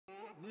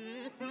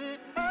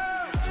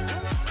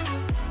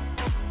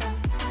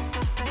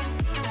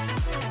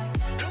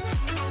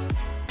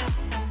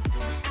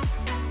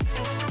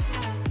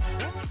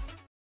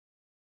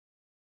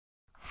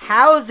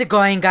How's it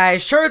going,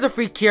 guys? Charizard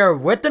Freak here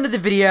with another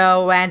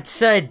video, and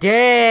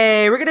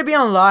today we're gonna be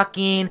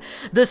unlocking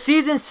the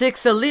Season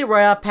 6 Elite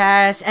Royale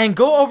Pass and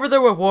go over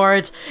the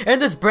rewards in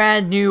this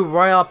brand new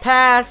Royale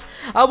Pass.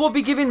 I will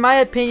be giving my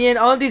opinion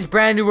on these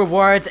brand new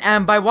rewards,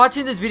 and by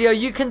watching this video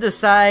you can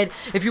decide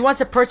if you want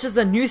to purchase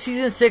the new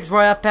Season 6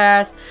 Royale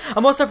Pass.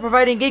 I'm also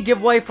providing a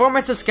giveaway for my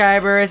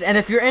subscribers, and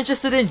if you're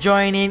interested in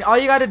joining, all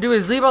you gotta do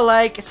is leave a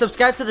like,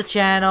 subscribe to the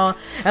channel,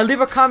 and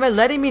leave a comment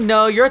letting me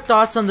know your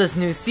thoughts on this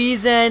new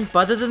season.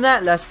 But other than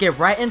that, let's get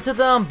right into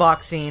the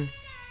unboxing.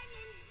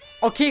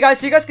 Okay guys,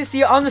 so you guys can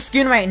see on the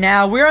screen right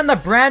now, we're on the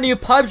brand new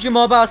PUBG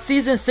Mobile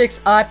Season 6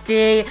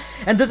 update,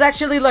 and there's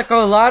actually like a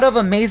lot of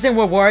amazing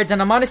rewards,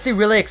 and I'm honestly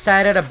really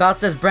excited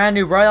about this brand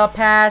new Royale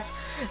Pass.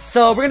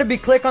 So we're going to be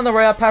clicking on the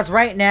Royale Pass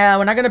right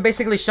now, and I'm going to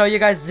basically show you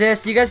guys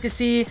this. You guys can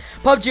see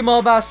PUBG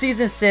Mobile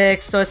Season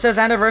 6, so it says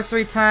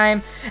anniversary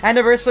time,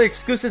 anniversary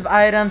exclusive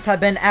items have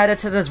been added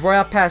to this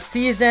Royale Pass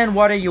season,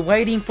 what are you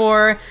waiting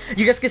for?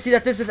 You guys can see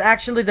that this is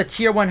actually the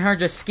tier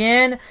 100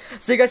 skin.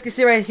 So you guys can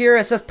see right here,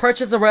 it says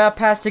purchase the Royale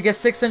Pass to get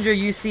 600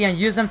 UC and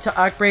use them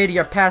to upgrade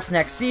your pass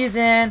next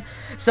season.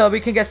 So we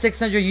can get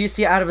 600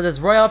 UC out of this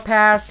Royale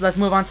Pass. Let's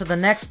move on to the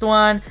next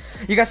one.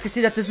 You guys can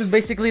see that this is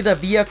basically the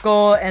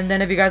vehicle, and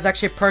then if you guys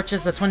actually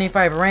purchase the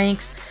 25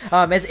 ranks,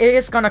 it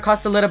is gonna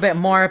cost a little bit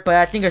more, but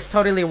I think it's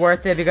totally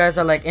worth it if you guys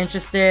are like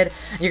interested.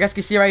 You guys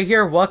can see right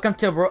here, welcome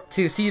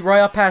to see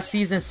Royale Pass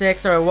Season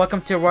 6, or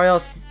welcome to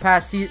Royale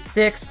Pass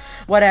 6,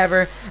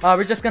 whatever.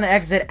 We're just gonna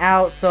exit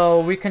out so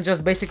we can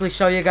just basically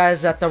show you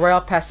guys that the Royale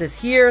Pass is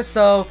here.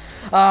 So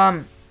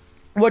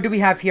what do we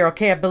have here?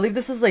 Okay, I believe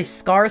this is a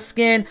Scar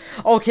skin.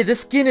 Okay,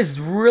 this skin is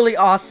really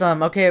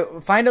awesome. Okay,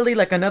 finally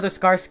like another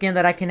Scar skin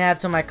that I can add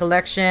to my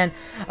collection.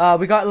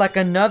 We got like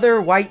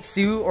another white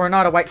suit, or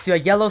not a white suit, a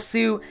yellow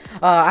suit.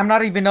 I'm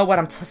not even know what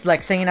I'm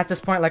like saying at this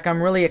point. Like,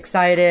 I'm really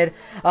excited.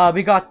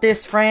 We got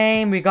this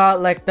frame. We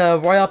got like the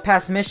Royal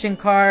Pass mission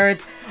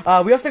cards.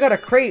 We also got a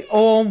crate.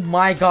 Oh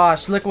my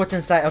gosh, look what's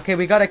inside. Okay,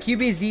 we got a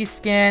QBZ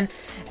skin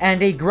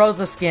and a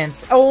Groza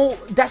skins. Oh,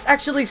 that's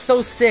actually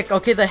so sick.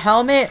 Okay, the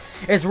helmet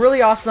is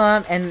really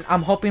awesome, and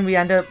I'm hoping we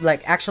end up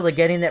like actually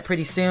getting that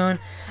pretty soon.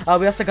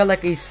 We also got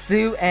like a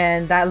suit,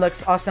 and that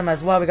looks awesome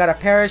as well. We got a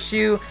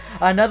parachute,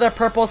 another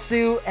purple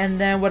suit, and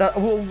then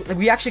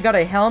we actually got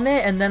a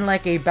helmet and then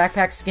like a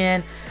backpack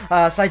skin.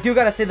 So I do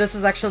gotta say this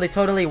is actually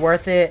totally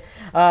worth it.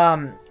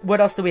 What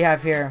else do we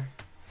have here?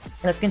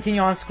 Let's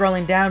continue on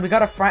scrolling down. We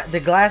got the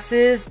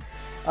glasses.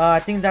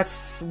 I think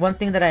that's one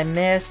thing that I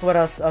missed. What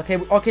else?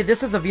 Okay,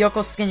 this is a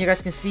vehicle skin. You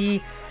guys can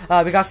see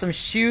we got some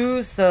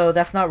shoes, so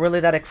that's not really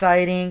that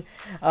exciting.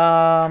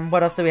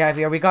 What else do we have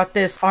here? We got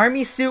this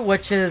army suit,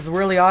 which is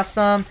really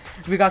awesome.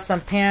 We got some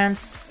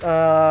pants. We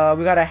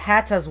got a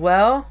hat as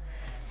well.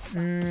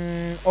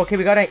 Okay,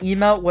 we got an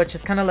emote, which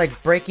is kind of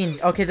like breaking.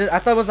 Okay, I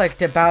thought it was like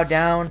to bow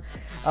down.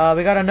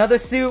 We got another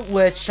suit,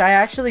 which I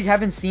actually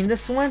haven't seen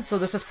this one, so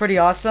this is pretty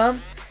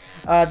awesome.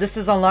 This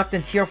is unlocked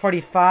in tier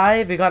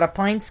 45. We got a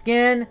plane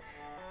skin.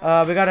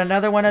 We got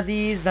another one of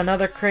these,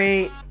 another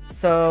crate.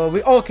 So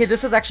okay,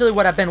 this is actually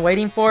what I've been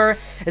waiting for.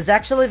 Is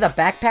actually the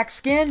backpack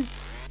skin,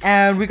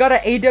 and we got an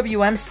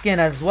AWM skin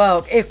as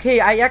well. Okay,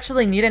 I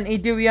actually need an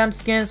AWM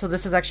skin, so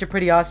this is actually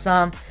pretty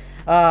awesome.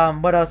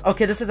 What else?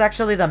 Okay, this is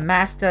actually the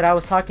mask that I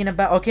was talking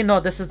about. Okay, no,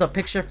 this is the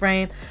picture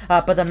frame,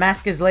 but the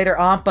mask is later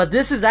on. But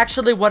this is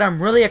actually what I'm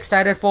really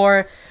excited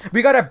for.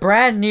 We got a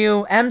brand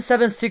new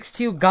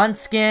M762 gun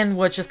skin,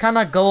 which is kind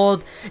of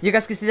gold. You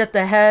guys can see that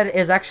the head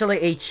is actually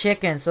a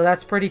chicken, so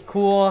that's pretty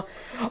cool.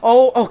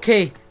 Oh,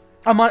 okay.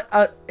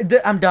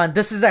 I'm done.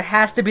 This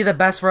has to be the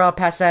best Royale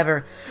Pass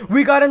ever.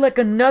 We got like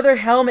another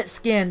helmet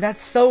skin.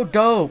 That's so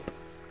dope.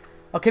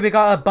 Okay, we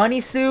got a bunny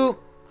suit.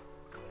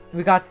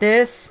 We got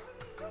this.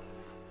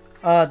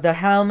 The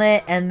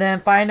helmet, and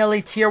then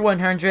finally tier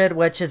 100,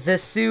 which is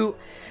this suit.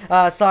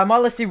 So I'm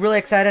honestly really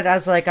excited,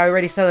 as like I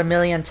already said a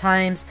million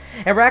times,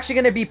 and we're actually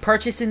going to be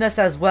purchasing this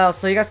as well.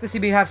 So you guys can see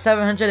we have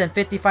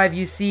 755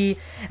 UC,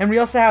 and we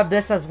also have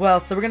this as well.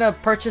 So we're going to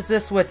purchase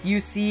this with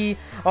UC.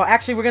 Oh,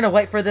 actually we're going to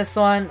wait for this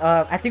one.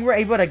 I think we're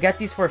able to get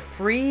these for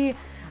free.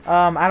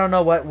 I don't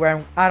know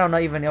I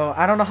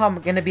don't know how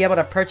I'm gonna be able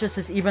to purchase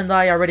this, even though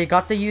I already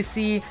got the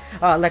UC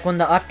like when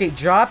the update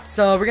dropped.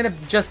 So we're gonna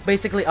just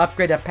basically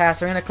upgrade the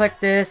pass. We're gonna click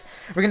this.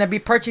 We're gonna be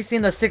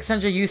purchasing the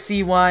 600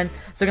 UC one,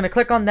 so we're gonna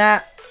click on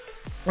that.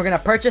 We're gonna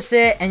purchase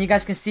it, and you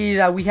guys can see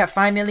that we have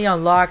finally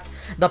unlocked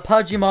the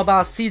PUBG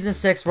Mobile Season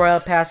 6 Royale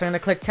Pass. We're gonna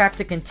click tap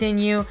to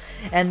continue,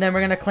 and then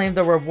we're gonna claim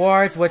the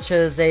rewards, which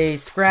is a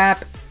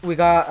scrap. We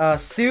got a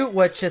suit,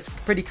 which is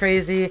pretty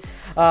crazy.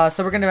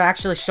 So we're gonna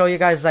actually show you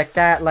guys like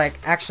that, like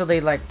actually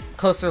like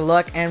closer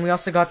look. And we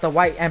also got the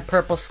white and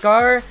purple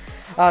scar.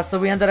 So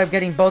we ended up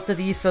getting both of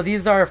these. So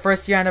these are our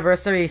first year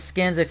anniversary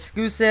skins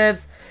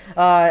exclusives,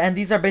 and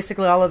these are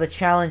basically all of the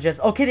challenges.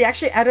 Okay, they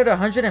actually added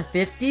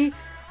 150,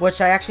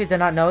 which I actually did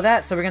not know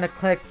that. So we're gonna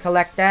click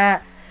collect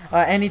that.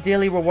 Any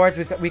daily rewards,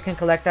 we can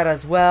collect that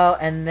as well.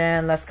 And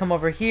then let's come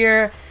over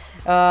here.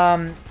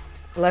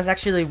 Let's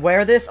actually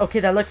wear this.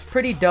 Okay, that looks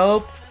pretty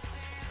dope.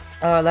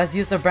 Let's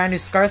use the brand new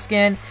Scar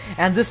skin,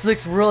 and this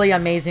looks really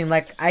amazing.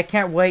 Like, I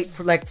can't wait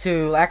for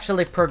to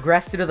actually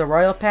progress to the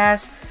Royal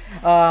Pass.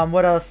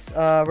 What else?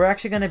 We're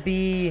actually gonna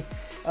be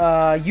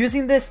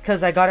using this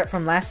because I got it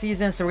from last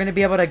season, so we're gonna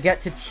be able to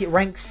get to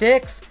rank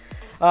 6.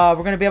 We're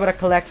gonna be able to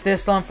collect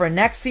this on for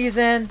next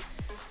season.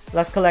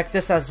 Let's collect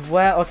this as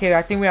well. Okay,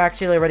 I think we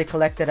actually already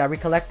collected that. We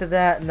collected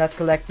that, and let's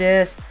collect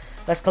this.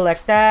 Let's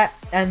collect that,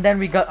 and then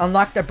we got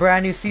unlocked a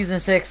brand new season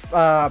 6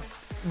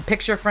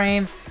 picture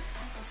frame.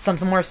 Some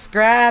more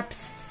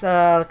scraps.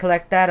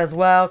 Collect that as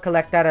well.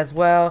 Collect that as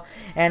well.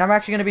 And I'm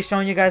actually gonna be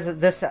showing you guys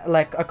this,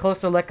 like a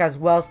closer look as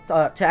well,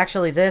 to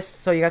actually this,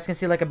 so you guys can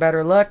see like a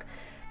better look.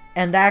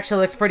 And that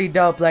actually looks pretty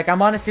dope. Like,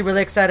 I'm honestly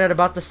really excited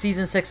about the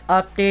season 6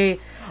 update.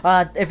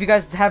 If you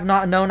guys have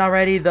not known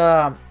already,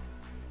 the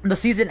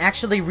season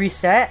actually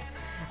reset.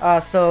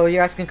 So you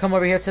guys can come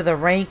over here to the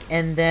rank,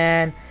 and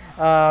then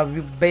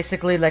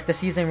basically like the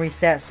season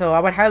reset. So I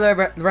would highly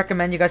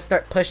recommend you guys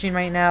start pushing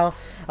right now,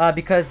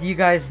 because you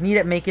guys need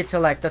to make it to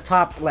like the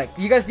top. Like,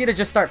 you guys need to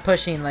just start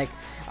pushing. Like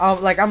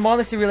I'm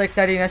honestly really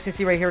excited. You guys can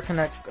see right here,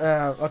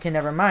 okay,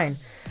 never mind.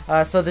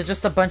 So there's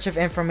just a bunch of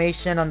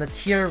information on the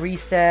tier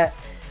reset.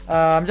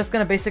 I'm just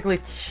gonna basically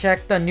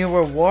check the new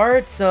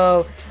rewards.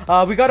 So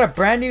we got a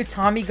brand new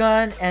Tommy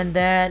gun, and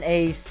then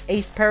a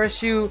ace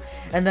parachute,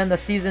 and then the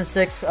season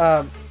 6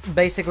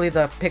 basically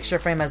the picture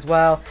frame as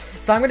well.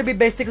 So I'm gonna be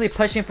basically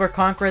pushing for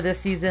Conqueror this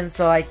season,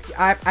 so I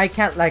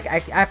can't, like,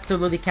 I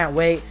absolutely can't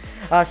wait.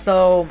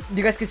 So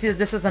you guys can see that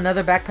this is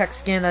another backpack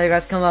skin that you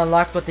guys can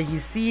unlock with the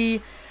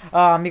UC.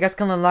 You guys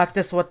can unlock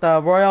this with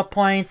the royal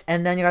points,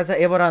 and then you guys are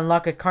able to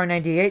unlock a Car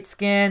 98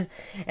 skin,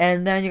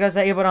 and then you guys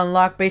are able to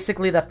unlock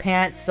basically the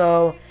pants.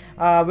 So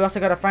we also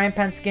got a frying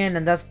pan skin,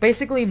 and that's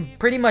basically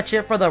pretty much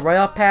it for the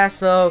Royal Pass.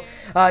 So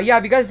yeah,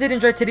 if you guys did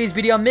enjoy today's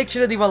video, make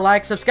sure to leave a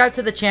like, subscribe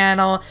to the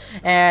channel,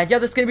 and yeah,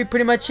 that's gonna be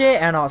pretty much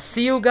it, and I'll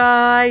see you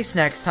guys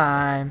next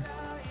time.